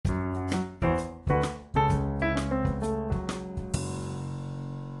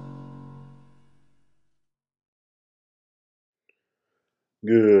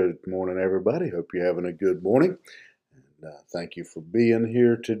Good morning, everybody. Hope you're having a good morning. And thank you for being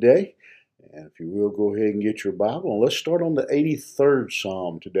here today. And if you will, go ahead and get your Bible. And let's start on the 83rd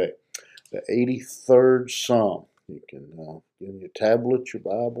Psalm today. The 83rd Psalm. You can get in your tablet, your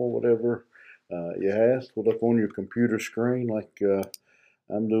Bible, whatever you have. Put up on your computer screen like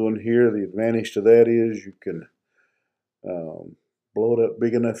I'm doing here. The advantage to that is you can um, blow it up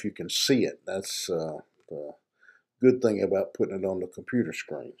big enough you can see it. That's the good thing about putting it on the computer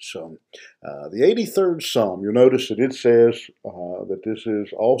screen. So, the 83rd Psalm, you'll notice that it says that this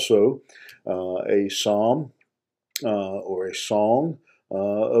is also a psalm or a song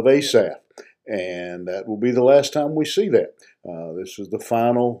of Asaph. And that will be the last time we see that. This is the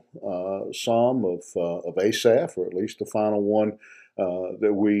final psalm of Asaph, or at least the final one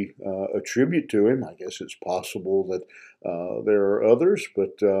that we attribute to him. I guess it's possible that there are others,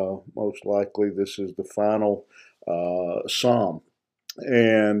 but most likely this is the final psalm.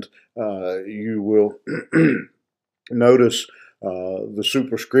 And you will notice the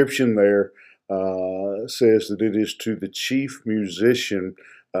superscription there says that it is to the chief musician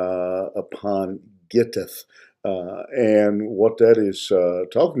upon Gittith. And what that is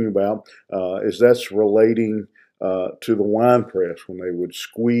talking about is that's relating to the wine press when they would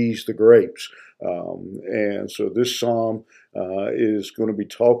squeeze the grapes. And so this psalm is going to be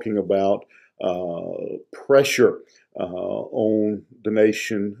talking about pressure on the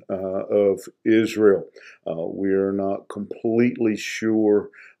nation of Israel. We are not completely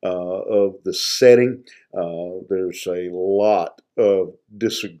sure of the setting. There's a lot of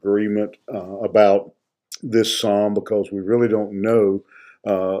disagreement about this psalm because we really don't know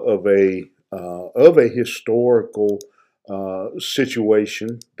of a historical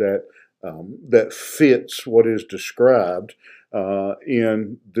situation that fits what is described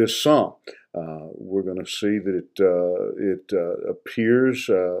in this psalm. We're going to see that it appears,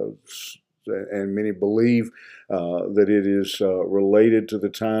 and many believe that it is related to the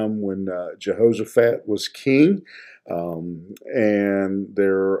time when Jehoshaphat was king. And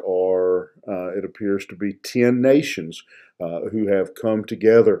there are, it appears to be 10 nations who have come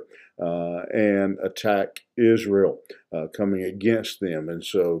together and attack Israel, coming against them. And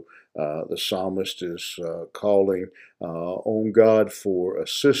so the psalmist is calling on God for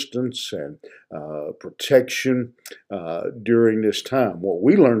assistance and protection during this time. What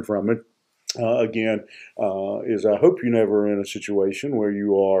we learn from it, again, is I hope you're never in a situation where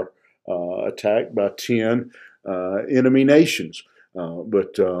you are attacked by 10 enemy nations.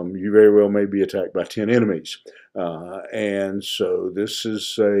 But you very well may be attacked by 10 enemies. And so this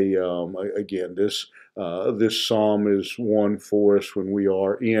is again, this psalm is one for us when we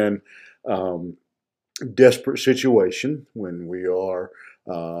are in um, desperate situation, when we are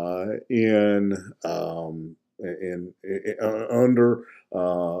under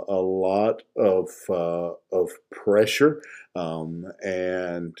a lot of pressure,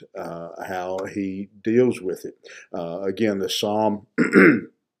 and how he deals with it. Again, the psalm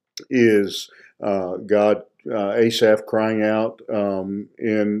is God, Asaph crying out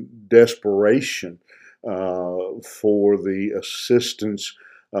in desperation for the assistance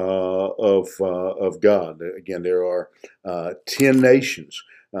of God. Again, there are 10 nations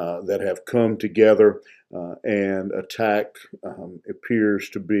that have come together, and attack appears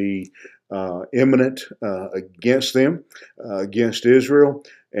to be imminent against them, against Israel.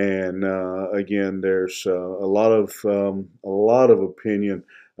 And again, there's a lot of opinion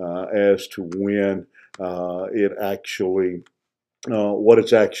as to when it actually what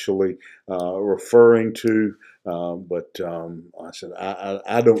it's actually referring to. But I said,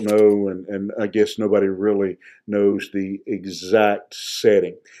 I don't know, and I guess nobody really knows the exact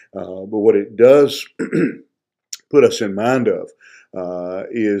setting. But what it does put us in mind of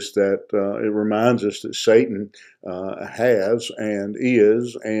is that it reminds us that Satan has and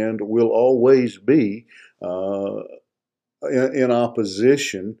is and will always be in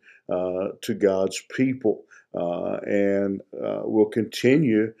opposition to God's people, and will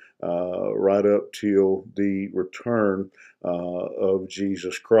continue right up till the return of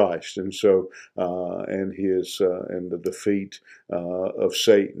Jesus Christ, and so and the defeat of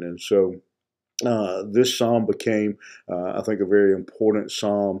Satan, and so. This psalm became, I think, a very important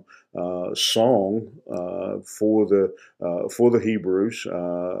song for the Hebrews.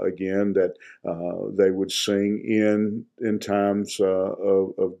 Again, that they would sing in times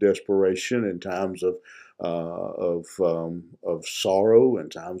of desperation, in times of sorrow, in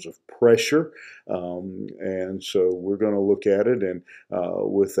times of pressure, and so we're going to look at it. And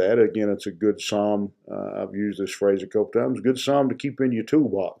with that, again, it's a good psalm. I've used this phrase a couple times. Good psalm to keep in your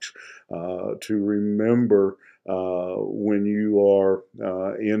toolbox, to remember when you are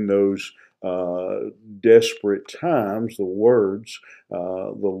in those desperate times, the words,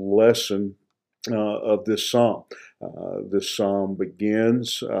 the lesson of this psalm. This psalm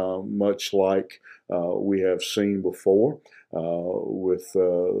begins much like we have seen before with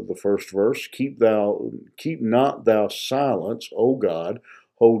the first verse: keep not thou silence, O God,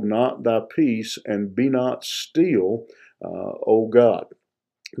 hold not thy peace, and be not still, O God.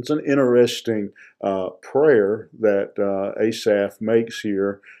 It's an interesting prayer that Asaph makes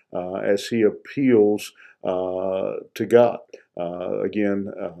here as he appeals to God.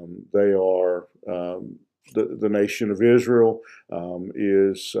 They are the nation of Israel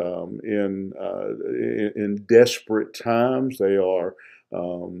is in desperate times. They are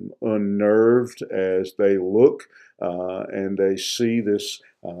unnerved as they look and they see this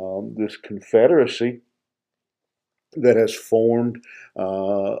confederacy that has formed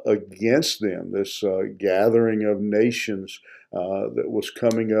against them, this gathering of nations that was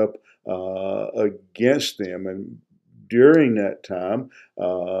coming up against them. And during that time,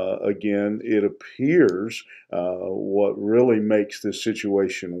 again, it appears what really makes this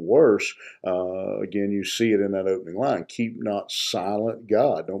situation worse. Again, you see it in that opening line: keep not silent,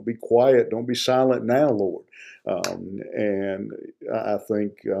 God. Don't be quiet. Don't be silent now, Lord. And I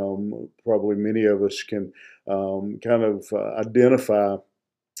think probably many of us can kind of identify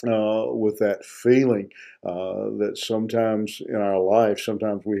with that feeling that sometimes in our life,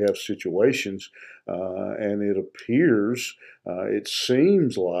 sometimes we have situations and it appears, it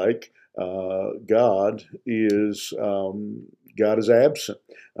seems like God is absent,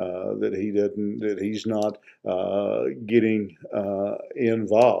 that He's not getting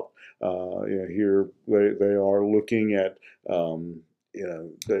involved. Here they are looking at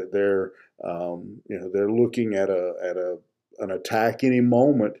they're looking at an attack any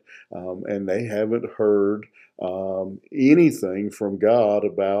moment, and they haven't heard anything from God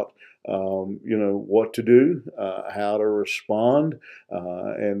about what to do, how to respond,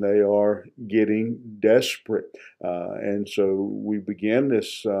 and they are getting desperate. And so we begin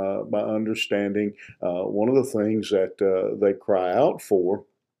this by understanding one of the things that they cry out for.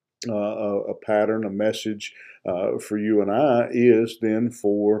 A pattern, a message for you and I is then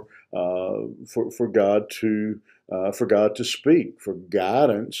for God to speak, for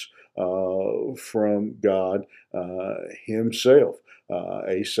guidance from God Himself.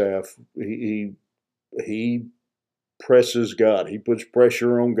 Asaph, he presses God. He puts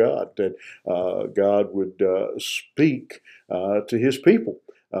pressure on God that God would speak to His people.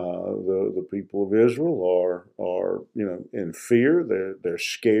 The people of Israel are in fear. They're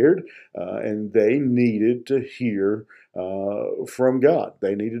scared, and they needed to hear from God.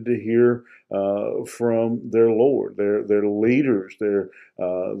 They needed to hear from their Lord, their leaders, their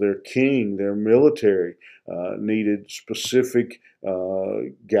king, their military needed specific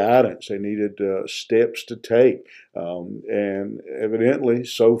guidance. They needed steps to take, and evidently,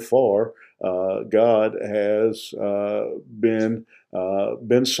 so far, God has been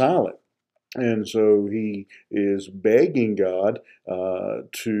silent. And so he is begging God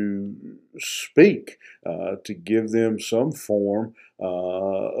to speak, to give them some form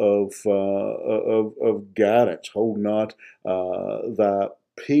of guidance. Hold not thy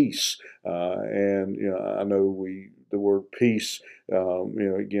peace. And I know the word peace.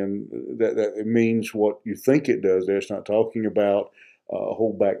 Again, that it means what you think it does. There, it's not talking about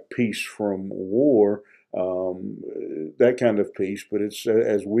hold back peace from war, that kind of peace, but it's,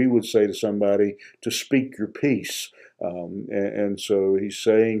 as we would say to somebody, to speak your peace. And so he's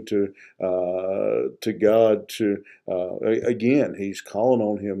saying to God to again, he's calling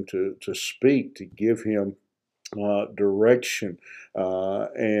on him to speak, to give him direction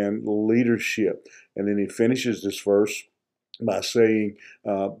and leadership. And then he finishes this verse by saying,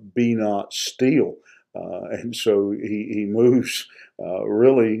 "Be not still." And so he moves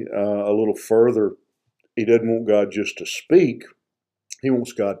really a little further. He doesn't want God just to speak. He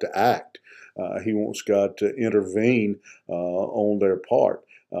wants God to act. He wants God to intervene on their part.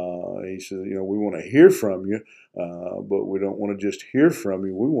 He says, we want to hear from you, but we don't want to just hear from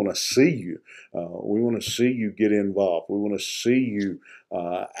you. We want to see you. We want to see you get involved. We want to see you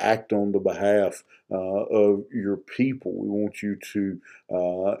act on the behalf of your people. We want you to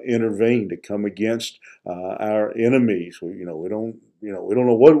intervene, to come against our enemies. We don't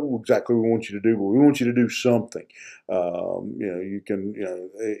know what exactly we want you to do, but we want you to do something. You can,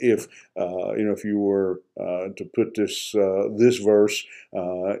 if you were to put this verse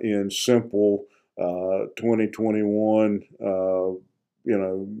in simple 2021,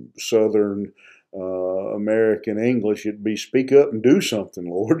 Southern American English, it'd be speak up and do something,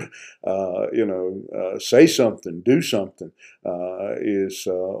 Lord. Say something, do something, is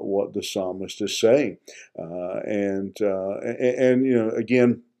what the psalmist is saying.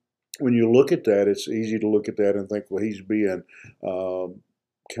 Again, when you look at that, it's easy to look at that and think, well, he's being uh,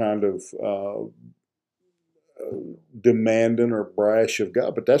 kind of demanding or brash of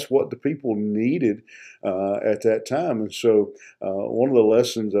God, but that's what the people needed at that time. And so, one of the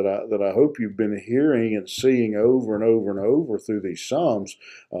lessons that I hope you've been hearing and seeing over and over and over through these Psalms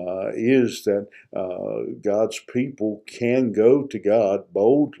is that God's people can go to God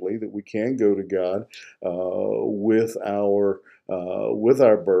boldly. That we can go to God with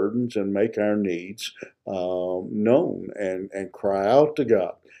our burdens and make our needs known and cry out to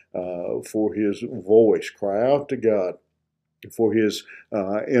God for His voice, cry out to God for His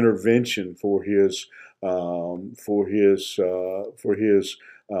intervention, for His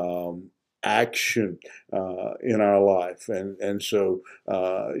action in our life, and so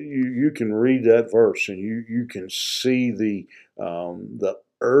you can read that verse and you can see the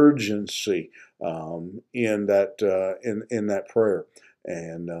urgency in that prayer.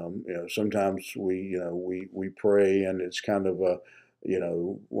 And sometimes we pray and it's kind of a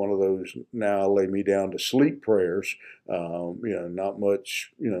one of those now lay me down to sleep prayers. Not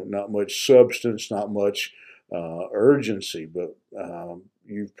much substance, not much urgency, but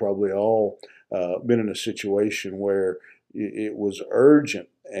you've probably all been in a situation where it was urgent.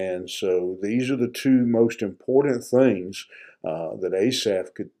 And so these are the two most important things that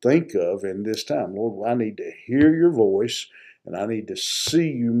Asaph could think of in this time. Lord, I need to hear your voice and I need to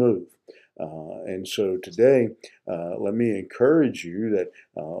see you move. And so today, let me encourage you that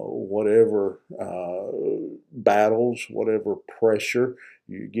whatever battles, whatever pressure,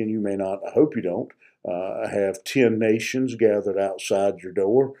 you may not, I hope you don't, have 10 nations gathered outside your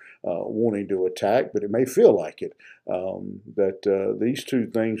door wanting to attack, but it may feel like it. That these two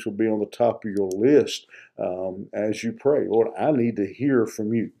things will be on the top of your list as you pray. Lord, I need to hear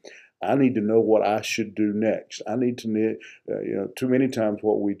from you. I need to know what I should do next. I need to, too many times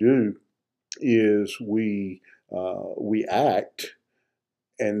what we do is we act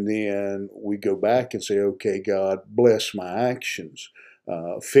and then we go back and say, okay, God, bless my actions,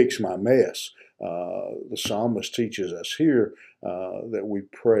 fix my mess. The psalmist teaches us here that we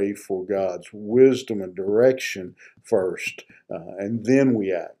pray for God's wisdom and direction first, and then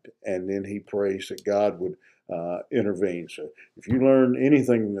we act. And then he prays that God would intervene. So if you learn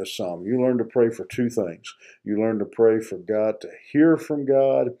anything in this psalm, you learn to pray for two things. You learn to pray for God, to hear from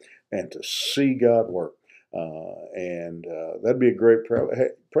God, and to see God work. And that'd be a great prayer. Hey,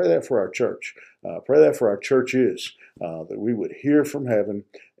 pray that for our church. Pray that for our churches, that we would hear from heaven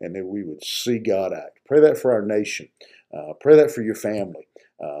and that we would see God act. Pray that for our nation. Pray that for your family.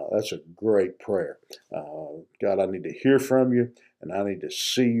 That's a great prayer. God, I need to hear from you and I need to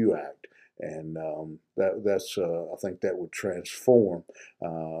see you act. And I think that would transform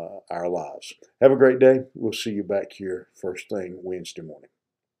our lives. Have a great day. We'll see you back here first thing Wednesday morning.